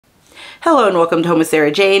Hello and welcome to Home with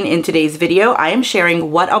Sarah Jane. In today's video, I am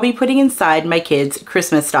sharing what I'll be putting inside my kids'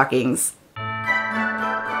 Christmas stockings.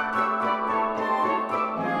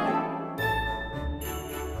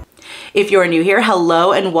 If you're new here,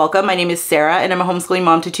 hello and welcome. My name is Sarah and I'm a homeschooling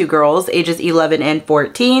mom to two girls, ages 11 and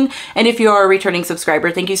 14. And if you are a returning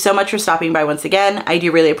subscriber, thank you so much for stopping by once again. I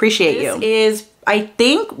do really appreciate you. This is, I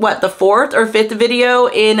think, the fourth or fifth video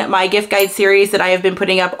in my gift guide series that I have been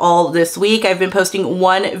putting up all this week. I've been posting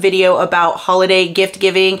one video about holiday gift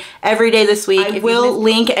giving every day this week. I will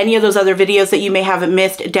link any of those other videos that you may have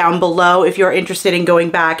missed down below if you're interested in going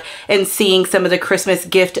back and seeing some of the Christmas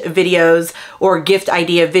gift videos or gift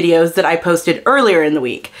idea videos that I posted earlier in the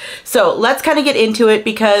week. So let's kind of get into it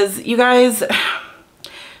because you guys,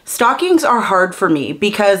 stockings are hard for me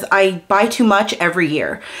because I buy too much every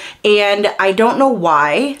year and I don't know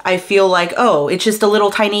why. I feel like, oh, it's just a little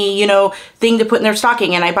tiny, thing to put in their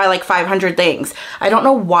stocking and I buy like 500 things. I don't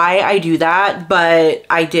know why I do that, but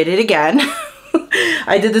I did it again.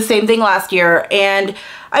 I did the same thing last year and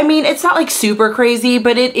I mean, it's not like super crazy,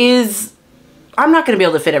 but it is. I'm not going to be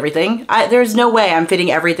able to fit everything. There's no way I'm fitting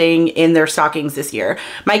everything in their stockings this year.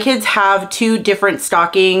 My kids have two different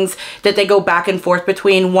stockings that they go back and forth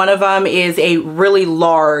between. One of them is a really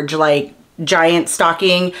large, like giant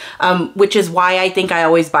stocking, which is why I think I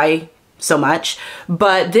always buy so much.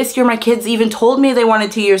 But this year my kids even told me they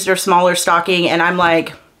wanted to use their smaller stocking and I'm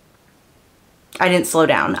like, I didn't slow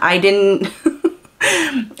down. I didn't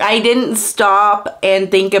stop and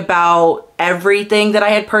think about everything that I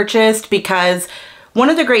had purchased because one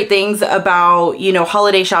of the great things about,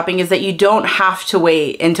 holiday shopping is that you don't have to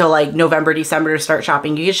wait until like November, December to start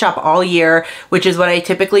shopping. You can shop all year, which is what I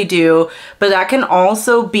typically do, but that can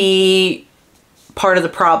also be part of the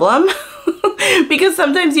problem. Because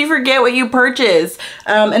sometimes you forget what you purchase.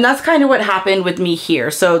 And that's kind of what happened with me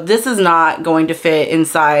here. So this is not going to fit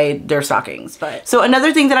inside their stockings. So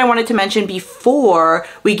another thing that I wanted to mention before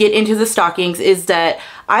we get into the stockings is that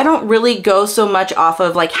I don't really go so much off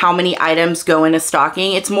of like how many items go in a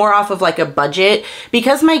stocking. It's more off of like a budget.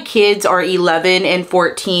 Because my kids are 11 and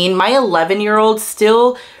 14, my 11-year-old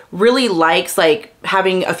still really likes like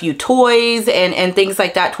having a few toys and things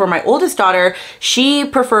like that, to where my oldest daughter, she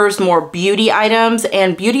prefers more beauty items,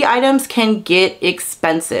 and beauty items can get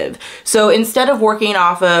expensive. So instead of working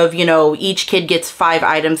off of, each kid gets 5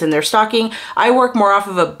 items in their stocking, I work more off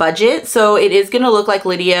of a budget. So it is going to look like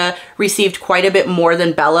Lydia received quite a bit more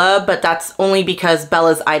than Bella, but that's only because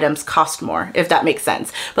Bella's items cost more, if that makes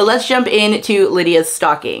sense. But let's jump into Lydia's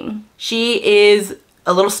stocking. She is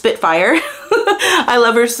a little spitfire. I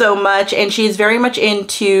love her so much, and she's very much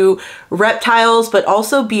into reptiles but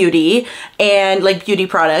also beauty and like beauty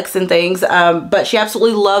products and things, but she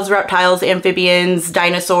absolutely loves reptiles, amphibians,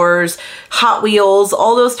 dinosaurs, Hot Wheels,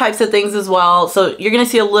 all those types of things as well. So you're gonna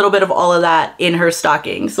see a little bit of all of that in her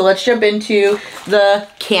stocking. So let's jump into the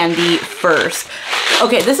candy first.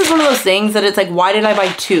 Okay, this is one of those things that it's like, why did I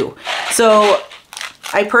buy 2? So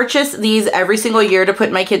I purchase these every single year to put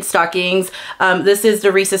in my kids' stockings. This is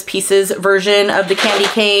the Reese's Pieces version of the candy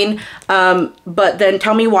cane. But then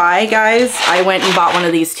tell me why, guys, I went and bought one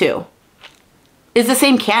of these too. It's the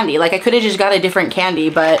same candy. Like, I could have just got a different candy,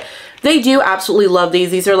 but they do absolutely love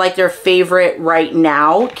these. These are like their favorite right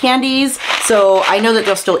now candies. So I know that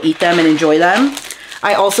they'll still eat them and enjoy them.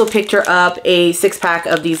 I also picked her up a 6-pack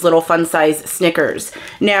of these little fun size Snickers.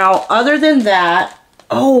 Now, other than that,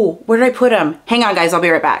 oh, where did I put them? Hang on, guys, I'll be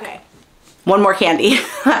right back. Okay. One more candy.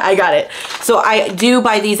 I got it. So I do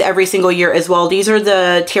buy these every single year as well. These are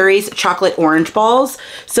the Terry's chocolate orange balls.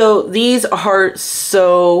 So these are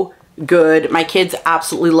so good. My kids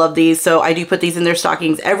absolutely love these. So I do put these in their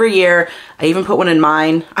stockings every year. I even put one in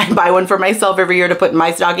mine. I buy one for myself every year to put in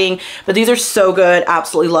my stocking. But these are so good.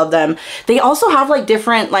 Absolutely love them. They also have like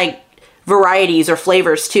different like varieties or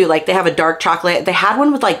flavors too. Like they have a dark chocolate. They had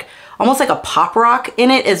one with like almost like a pop rock in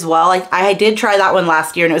it as well. I did try that one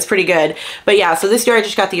last year and it was pretty good. But yeah, so this year I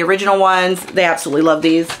just got the original ones. They absolutely love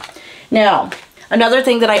these. Now, another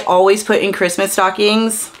thing that I always put in Christmas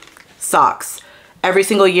stockings, socks. Every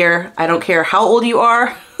single year, I don't care how old you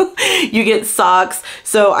are, you get socks.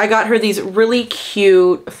 So I got her these really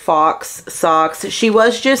cute fox socks. She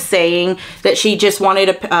was just saying that she just wanted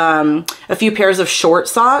a few pairs of short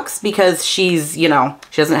socks because she's, she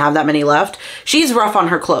doesn't have that many left. She's rough on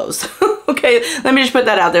her clothes. Okay, let me just put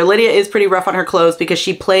that out there. Lydia is pretty rough on her clothes because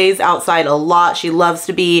she plays outside a lot. She loves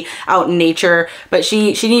to be out in nature, but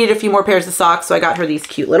she needed a few more pairs of socks, so I got her these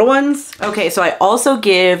cute little ones. Okay, so I also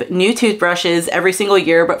give new toothbrushes every single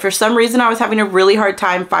year, but for some reason I was having a really hard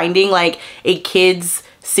time finding like a kid's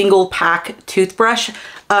single pack toothbrush.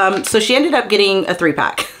 So she ended up getting a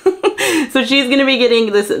 3-pack. So she's gonna be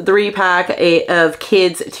getting this 3-pack of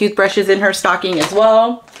kids toothbrushes in her stocking as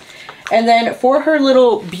well. And then for her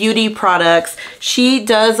little beauty products, she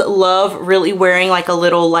does love really wearing like a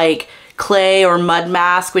little like clay or mud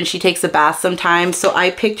mask when she takes a bath sometimes. So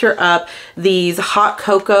I picked her up these hot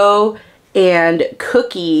cocoa and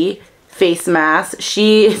cookie face masks.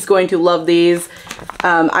 She is going to love these.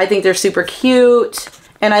 I think they're super cute.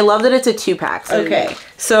 And I love that it's a 2-pack. Okay,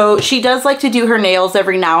 so she does like to do her nails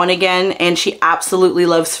every now and again, and she absolutely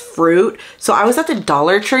loves fruit. So I was at the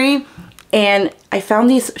Dollar Tree and I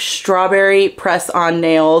found these strawberry press-on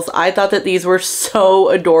nails. I thought that these were so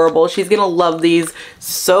adorable. She's gonna love these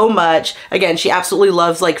so much. Again, she absolutely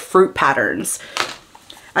loves like fruit patterns.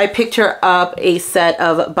 I picked her up a set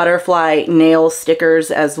of butterfly nail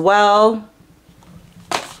stickers as well.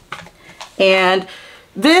 And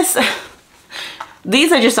these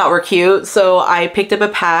I just thought were cute, so I picked up a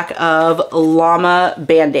pack of llama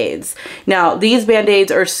band-aids. Now, these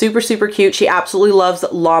band-aids are super, super cute. She absolutely loves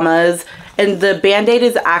llamas, and the band-aid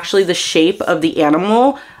is actually the shape of the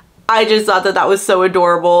animal. I just thought that that was so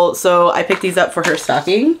adorable, so I picked these up for her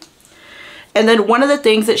stocking. And then one of the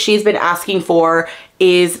things that she's been asking for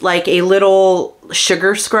is like a little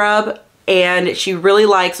sugar scrub, and she really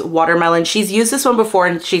likes watermelon. She's used this one before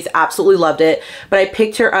and she's absolutely loved it, but I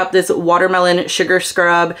picked her up this watermelon sugar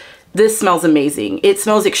scrub. This smells amazing. It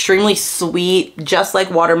smells extremely sweet, just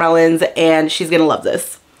like watermelons, and she's gonna love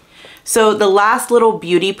this. So the last little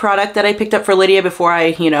beauty product that I picked up for Lydia before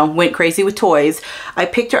I, you know, went crazy with toys, I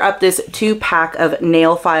picked her up this 2-pack of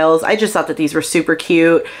nail files. I just thought that these were super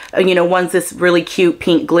cute. You know, one's this really cute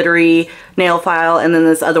pink glittery nail file, and then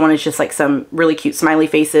this other one is just like some really cute smiley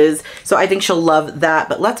faces. So I think she'll love that.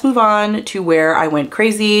 But let's move on to where I went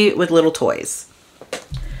crazy with little toys.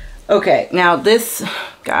 Okay, now this,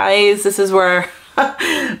 guys, this is where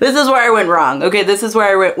this is where I went wrong. Okay, this is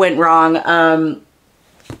where I went wrong.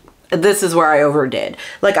 This is where I overdid.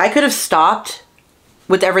 Like, I could have stopped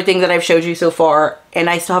with everything that I've showed you so far, and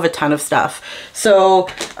I still have a ton of stuff. So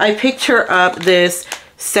I picked her up this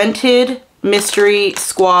scented mystery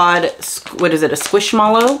squad, what is it, a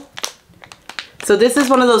Squishmallow? So this is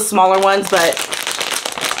one of those smaller ones, but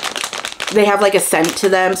they have like a scent to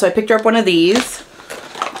them. So I picked her up one of these.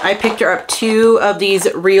 I picked her up 2 of these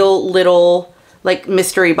real little like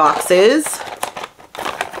mystery boxes.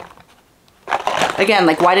 Again,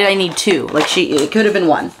 like, why did I need 2? Like, it could have been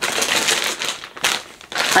 1.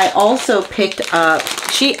 I also picked up,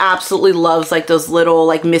 she absolutely loves like those little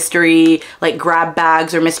like mystery, like grab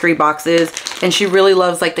bags or mystery boxes. And she really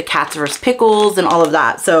loves like the Cats vs. Pickles and all of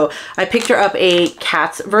that. So I picked her up a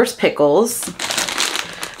Cats vs. Pickles.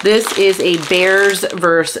 This is a Bears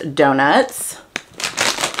vs. Donuts.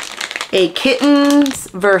 A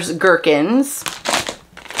Kittens vs. Gherkins.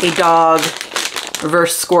 A Dog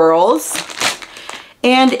vs. Squirrels.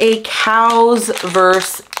 And a Cows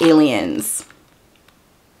vs. Aliens.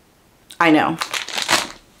 I know.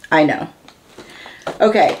 I know.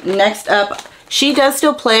 Okay, next up, she does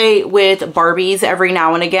still play with Barbies every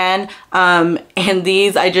now and again. And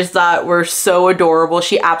these I just thought were so adorable.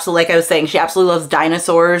 She absolutely, like I was saying, she absolutely loves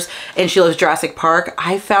dinosaurs and she loves Jurassic Park.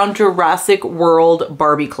 I found Jurassic World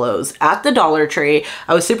Barbie clothes at the Dollar Tree.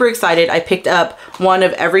 I was super excited. I picked up one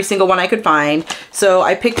of every single one I could find. So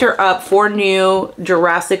I picked her up 4 new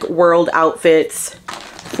Jurassic World outfits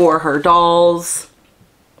for her dolls.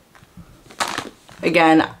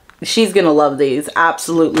 Again, she's gonna love these.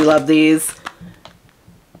 Absolutely love these.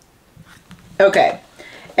 Okay,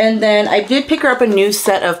 and then I did pick her up a new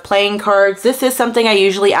set of playing cards. This is something I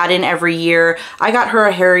usually add in every year. I got her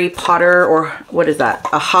a Harry Potter, or what is that?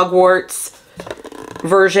 A Hogwarts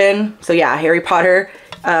version. So yeah, Harry Potter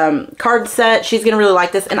card set. She's gonna really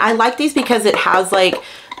like this. And I like these because it has like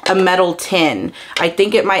a metal tin. I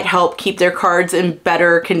think it might help keep their cards in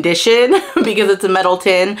better condition because it's a metal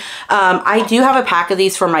tin. I do have a pack of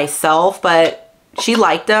these for myself, but she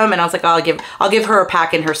liked them and I was like, I'll give her a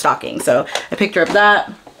pack in her stocking. So I picked her up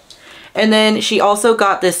that. And then she also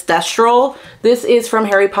got this Thestral. This is from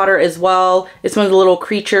Harry Potter as well. It's one of the little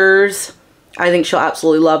creatures. I think she'll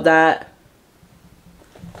absolutely love that.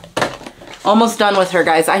 Almost done with her,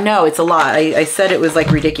 guys. I know it's a lot. I said it was like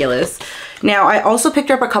ridiculous. Now, I also picked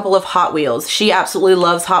her up a couple of Hot Wheels. She absolutely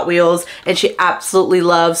loves Hot Wheels, and she absolutely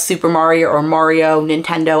loves Super Mario or Mario,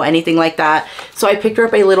 Nintendo, anything like that. So I picked her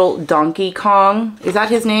up a little Donkey Kong. Is that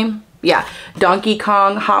his name? Yeah, Donkey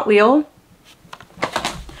Kong Hot Wheel.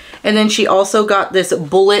 And then she also got this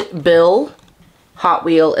Bullet Bill Hot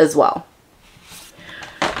Wheel as well.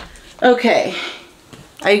 Okay.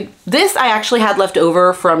 This I actually had left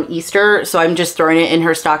over from Easter, so I'm just throwing it in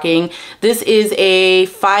her stocking. This is a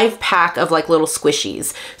 5-pack of like little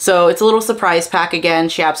squishies. So it's a little surprise pack again.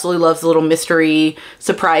 She absolutely loves the little mystery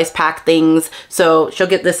surprise pack things. So she'll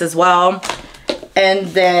get this as well. And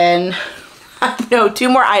then, no, 2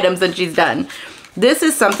 more items and she's done. This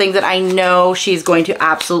is something that I know she's going to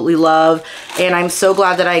absolutely love, and I'm so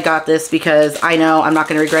glad that I got this because I know I'm not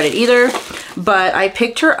going to regret it either. But I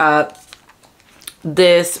picked her up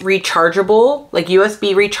this rechargeable, like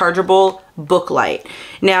USB rechargeable book light.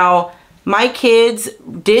 Now, my kids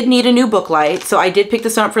did need a new book light, so I did pick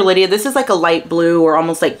this one up for Lydia. This is like a light blue or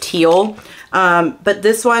almost like teal. But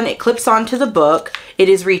this one, it clips onto the book. It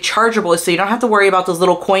is rechargeable, so you don't have to worry about those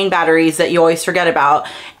little coin batteries that you always forget about.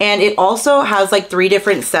 And it also has like 3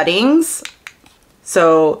 different settings,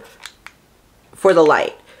 so for the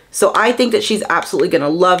light. So I think that she's absolutely gonna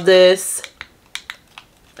love this.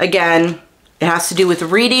 Again, it has to do with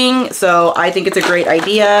reading, so I think it's a great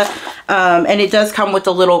idea. And it does come with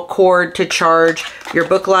a little cord to charge your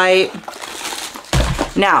book light.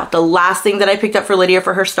 Now, the last thing that I picked up for Lydia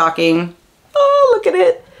for her stocking, oh, look at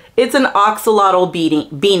it. It's an axolotl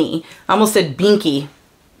beanie. I almost said binky.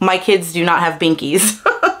 My kids do not have binkies.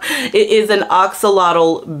 It is an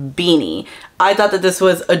axolotl beanie. I thought that this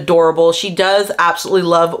was adorable. She does absolutely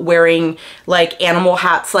love wearing like animal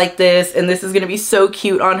hats like this, and this is gonna be so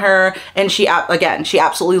cute on her. And she, again, she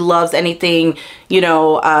absolutely loves anything, you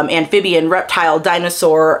know, amphibian, reptile,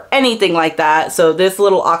 dinosaur, anything like that. So this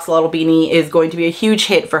little axolotl beanie is going to be a huge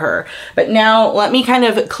hit for her. But now let me kind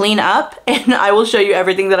of clean up and I will show you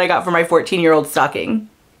everything that I got for my 14-year-old stocking.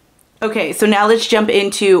 Okay, so now let's jump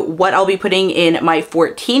into what I'll be putting in my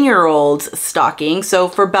 14-year-old's stocking. So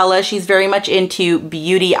for Bella, she's very much into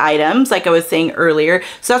beauty items, like I was saying earlier.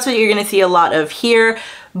 So that's what you're gonna see a lot of here.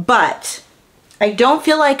 But I don't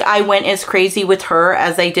feel like I went as crazy with her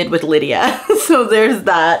as I did with Lydia. So there's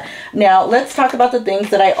that. Now let's talk about the things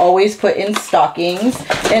that I always put in stockings,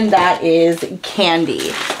 and that is candy.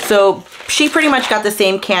 So she pretty much got the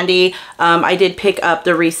same candy. I did pick up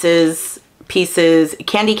the Reese's Pieces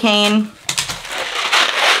candy cane, and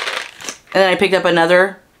then I picked up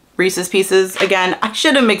another Reese's Pieces. Again, I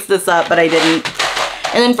should have mixed this up, but I didn't.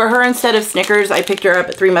 And then for her, instead of Snickers, I picked her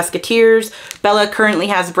up 3 Musketeers. Bella currently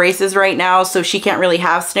has braces right now, so she can't really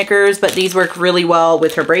have Snickers, but these work really well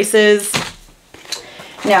with her braces.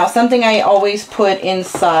 Now, something I always put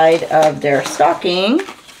inside of their stocking,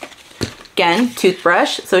 again,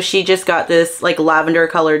 toothbrush. So she just got this like lavender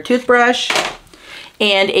colored toothbrush,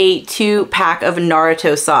 and a 2-pack of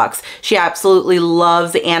Naruto socks. She absolutely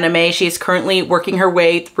loves anime. She's currently working her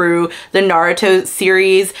way through the Naruto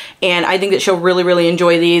series, and I think that she'll really, really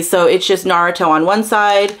enjoy these. So it's just Naruto on one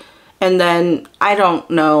side, and then I don't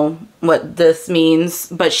know what this means,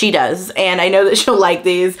 but she does, and I know that she'll like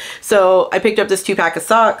these. So I picked up this 2-pack of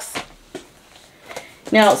socks.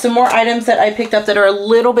 Now, some more items that I picked up that are a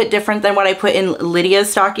little bit different than what I put in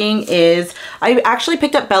Lydia's stocking is I actually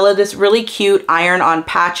picked up Bella this really cute iron-on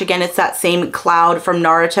patch. Again, it's that same Cloud from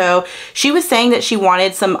Naruto. She was saying that she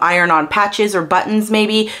wanted some iron-on patches or buttons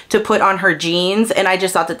maybe to put on her jeans, and I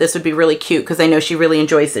just thought that this would be really cute because I know she really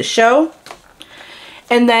enjoys this show.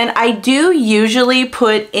 And then I do usually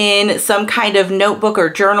put in some kind of notebook or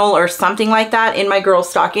journal or something like that in my girl's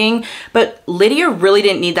stocking, but Lydia really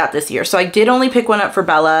didn't need that this year. So I did only pick one up for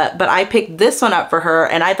Bella, but I picked this one up for her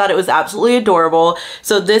and I thought it was absolutely adorable.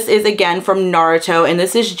 So this is again from Naruto, and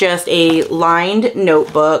this is just a lined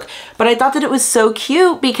notebook, but I thought that it was so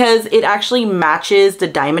cute because it actually matches the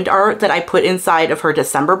diamond art that I put inside of her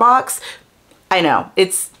December box. I know,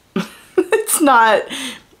 it's, it's not...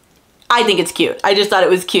 I think it's cute. I just thought it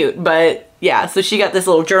was cute, but yeah, so she got this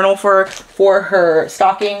little journal for her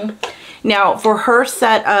stocking. Now for her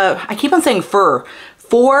set of, I keep on saying for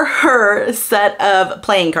her set of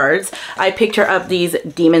playing cards, I picked her up these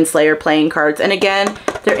Demon Slayer playing cards. And again,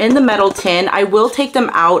 they're in the metal tin. I will take them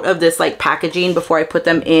out of this like packaging before I put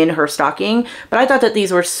them in her stocking, but I thought that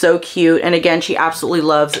these were so cute. And again, she absolutely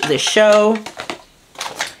loves this show.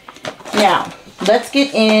 Now, let's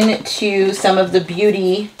get into some of the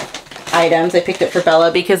beauty items I picked up for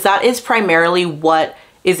Bella because that is primarily what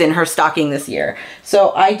is in her stocking this year.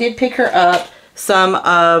 So I did pick her up some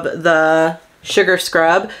of the sugar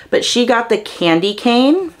scrub, but she got the candy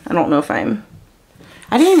cane. I don't know if I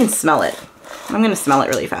didn't even smell it. I'm gonna smell it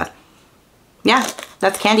really fast. Yeah,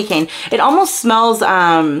 that's candy cane. It almost smells,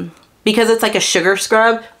 because it's like a sugar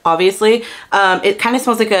scrub, obviously, it kind of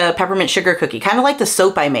smells like a peppermint sugar cookie, kind of like the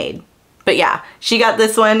soap I made. But yeah, she got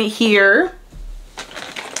this one here.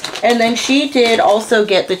 And then she did also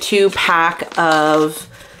get the 2-pack of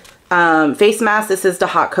face mask. This is the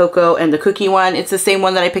hot cocoa and the cookie one. It's the same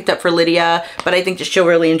one that I picked up for Lydia, but I think that she'll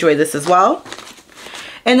really enjoy this as well.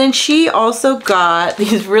 And then she also got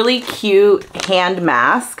these really cute hand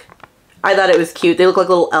masks. I thought it was cute. They look like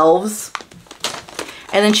little elves.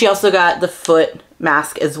 And then she also got the foot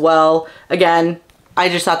mask as well. Again, I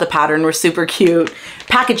just thought the pattern was super cute.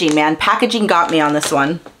 Packaging, man. Packaging got me on this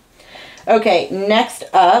one. Okay, next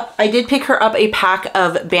up, I did pick her up a pack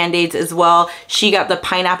of Band-Aids as well. She got the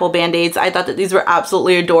pineapple Band-Aids. I thought that these were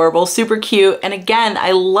absolutely adorable, super cute. And again,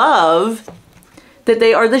 I love that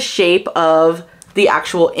they are the shape of the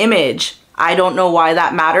actual image. I don't know why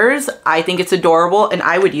that matters. I think it's adorable and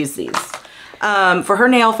I would use these. For her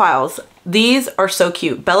nail files, these are so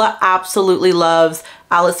cute. Bella absolutely loves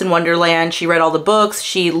Alice in Wonderland. She read all the books.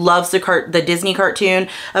 She loves the Disney cartoon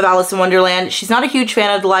of Alice in Wonderland. She's not a huge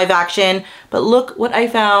fan of the live action, but look what I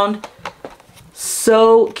found.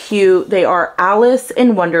 So cute. They are Alice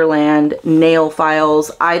in Wonderland nail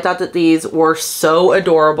files. I thought that these were so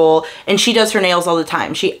adorable, and she does her nails all the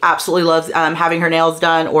time. She absolutely loves having her nails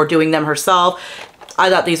done or doing them herself. I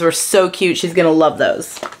thought these were so cute. She's gonna love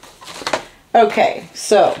those. Okay,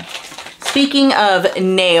 so speaking of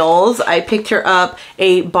nails, I picked her up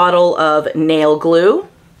a bottle of nail glue.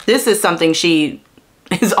 This is something she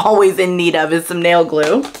is always in need of, is some nail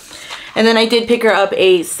glue. And then I did pick her up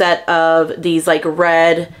a set of these like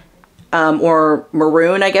red or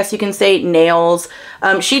maroon, I guess you can say, nails.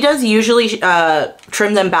 She does usually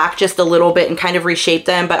trim them back just a little bit and kind of reshape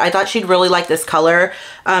them, but I thought she'd really like this color.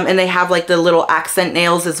 And they have like the little accent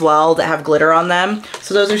nails as well that have glitter on them.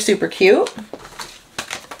 So those are super cute.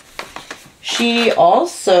 She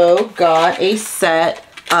also got a set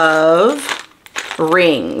of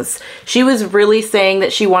rings. She was really saying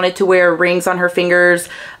that she wanted to wear rings on her fingers.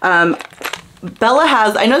 Bella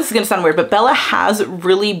has, I know this is gonna sound weird, but Bella has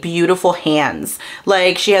really beautiful hands.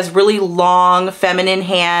 Like, she has really long feminine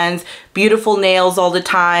hands, beautiful nails all the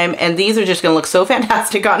time, and these are just gonna look so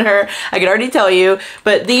fantastic on her. I can already tell you.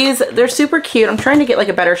 But these, they're super cute. I'm trying to get like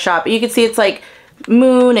a better shot, but you can see it's like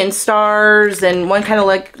moon and stars, and one kind of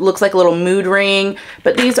like looks like a little mood ring.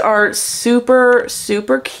 But these are super,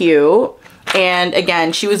 super cute. And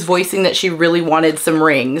again, she was voicing that she really wanted some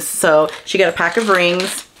rings, so she got a pack of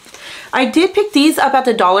rings. I did pick these up at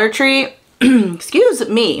the Dollar Tree. Excuse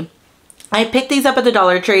me. I picked these up at the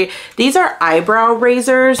Dollar Tree. These are eyebrow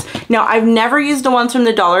razors. Now, I've never used the ones from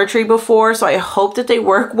the Dollar Tree before, so I hope that they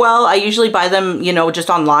work well. I usually buy them, you know, just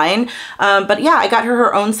online. But yeah, I got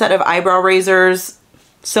her own set of eyebrow razors.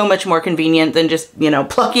 So much more convenient than just, you know,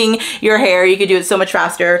 plucking your hair. You could do it so much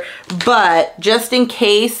faster. But just in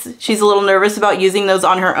case she's a little nervous about using those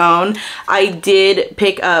on her own, I did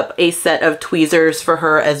pick up a set of tweezers for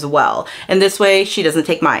her as well. And this way she doesn't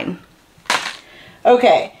take mine.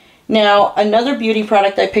 Okay, now another beauty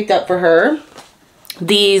product I picked up for her.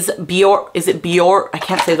 These Biore, is it Biore? I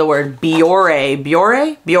can't say the word. Biore,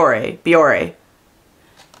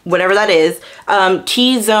 whatever that is,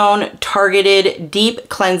 T-zone targeted deep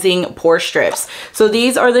cleansing pore strips. So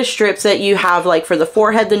these are the strips that you have like for the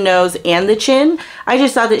forehead, the nose, and the chin. I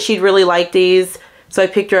just thought that she'd really like these, so I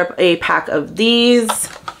picked her up a pack of these.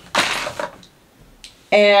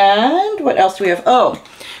 And what else do we have? Oh,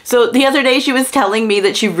 so the other day she was telling me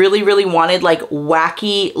that she really, really wanted like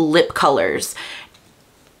wacky lip colors.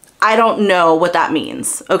 I don't know what that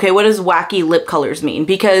means. Okay, what does wacky lip colors mean?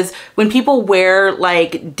 Because when people wear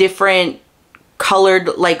like different colored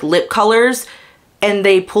like lip colors and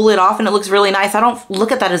they pull it off and it looks really nice, I don't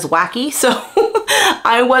look at that as wacky. So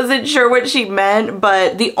I wasn't sure what she meant,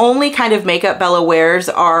 but the only kind of makeup Bella wears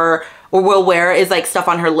are, or will wear, is like stuff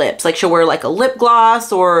on her lips. Like she'll wear like a lip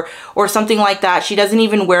gloss or something like that. She doesn't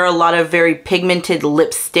even wear a lot of very pigmented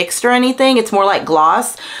lipsticks or anything. It's more like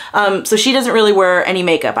gloss. So she doesn't really wear any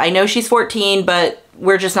makeup. I know she's 14, but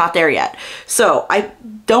we're just not there yet. So I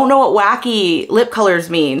don't know what wacky lip colors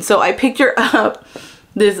mean. So I picked her up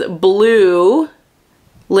this blue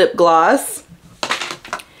lip gloss,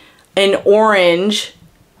 an orange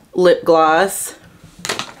lip gloss,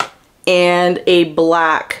 and a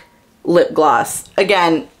black lip gloss.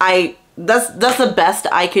 Again, that's the best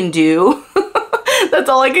I can do. That's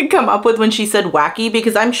all I could come up with when she said wacky,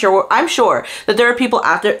 because I'm sure that there are people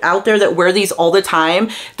out there that wear these all the time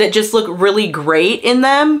that just look really great in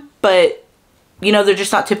them, but you know, they're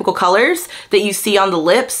just not typical colors that you see on the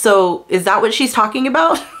lips. So is that what she's talking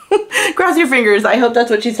about? Cross your fingers. I hope that's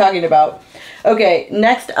what she's talking about. Okay,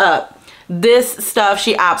 next up. This stuff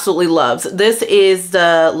she absolutely loves. This is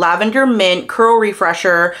the Lavender Mint Curl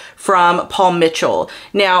Refresher from Paul Mitchell.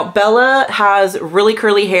 Now, Bella has really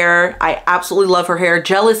curly hair. I absolutely love her hair.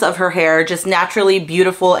 Jealous of her hair. Just naturally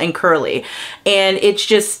beautiful and curly. And it's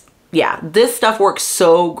just yeah, this stuff works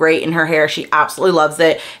so great in her hair. She absolutely loves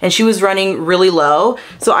it. And she was running really low.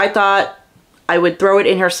 So I thought I would throw it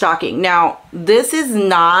in her stocking. Now, this is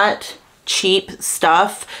not cheap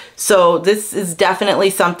stuff. So this is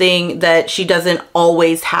definitely something that she doesn't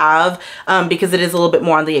always have because it is a little bit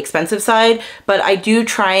more on the expensive side. But I do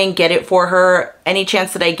try and get it for her any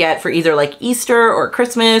chance that I get for either like Easter or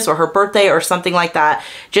Christmas or her birthday or something like that,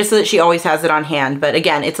 just so that she always has it on hand. But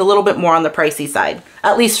again, it's a little bit more on the pricey side,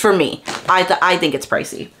 at least for me. I think it's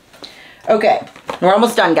pricey. Okay, we're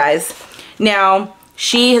almost done, guys. Now,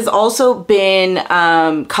 she has also been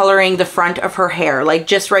coloring the front of her hair, like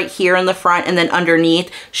just right here in the front, and then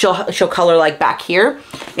underneath she'll color like back here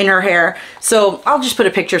in her hair. So I'll just put a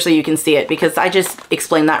picture so you can see it because I just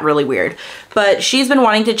explained that really weird. But she's been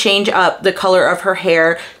wanting to change up the color of her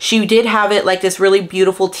hair. She did have it like this really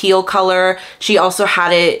beautiful teal color. She also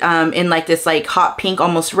had it in like this like hot pink,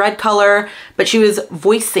 almost red color. But she was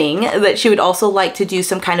voicing that she would also like to do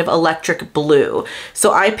some kind of electric blue.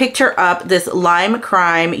 So I picked her up this Lime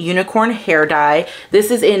Crime Unicorn Hair Dye.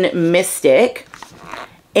 This is in Mystic.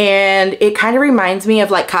 And it kind of reminds me of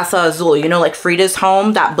like Casa Azul, you know, like Frida's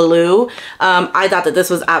home, that blue. I thought that this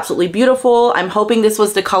was absolutely beautiful. I'm hoping this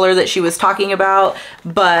was the color that she was talking about,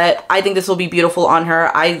 but I think this will be beautiful on her.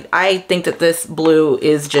 I think that this blue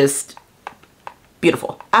is just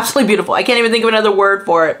beautiful, absolutely beautiful. I can't even think of another word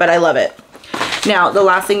for it, but I love it. Now, the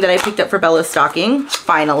last thing that I picked up for Bella's stocking,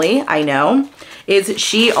 finally, I know, is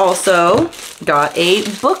she also got a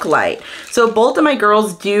book light. So both of my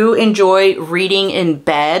girls do enjoy reading in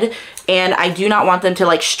bed, and I do not want them to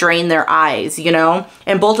like strain their eyes, you know?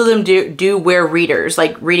 And both of them do wear readers,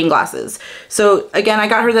 like reading glasses. So again, I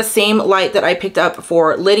got her the same light that I picked up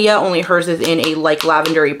for Lydia, only hers is in a like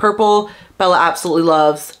lavendery purple. Bella absolutely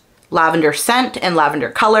loves lavender scent and lavender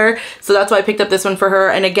color. So that's why I picked up this one for her.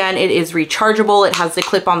 And again, it is rechargeable. It has the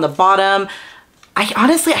clip on the bottom.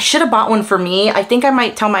 Honestly, I should have bought one for me. I think I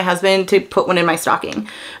might tell my husband to put one in my stocking.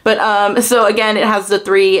 But so again, it has the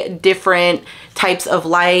 3 different types of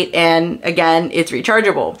light, and again, it's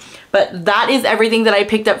rechargeable. But that is everything that I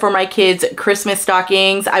picked up for my kids' Christmas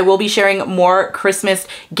stockings. I will be sharing more Christmas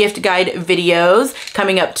gift guide videos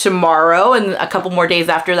coming up tomorrow and a couple more days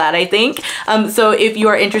after that, I think. So if you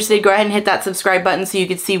are interested, go ahead and hit that subscribe button so you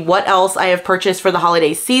can see what else I have purchased for the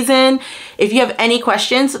holiday season. If you have any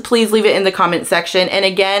questions, please leave it in the comment section. And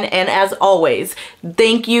again, and as always,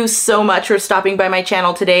 thank you so much for stopping by my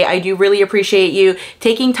channel today. I do really appreciate you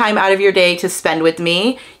taking time out of your day to spend with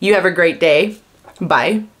me. You have a great day.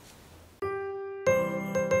 Bye.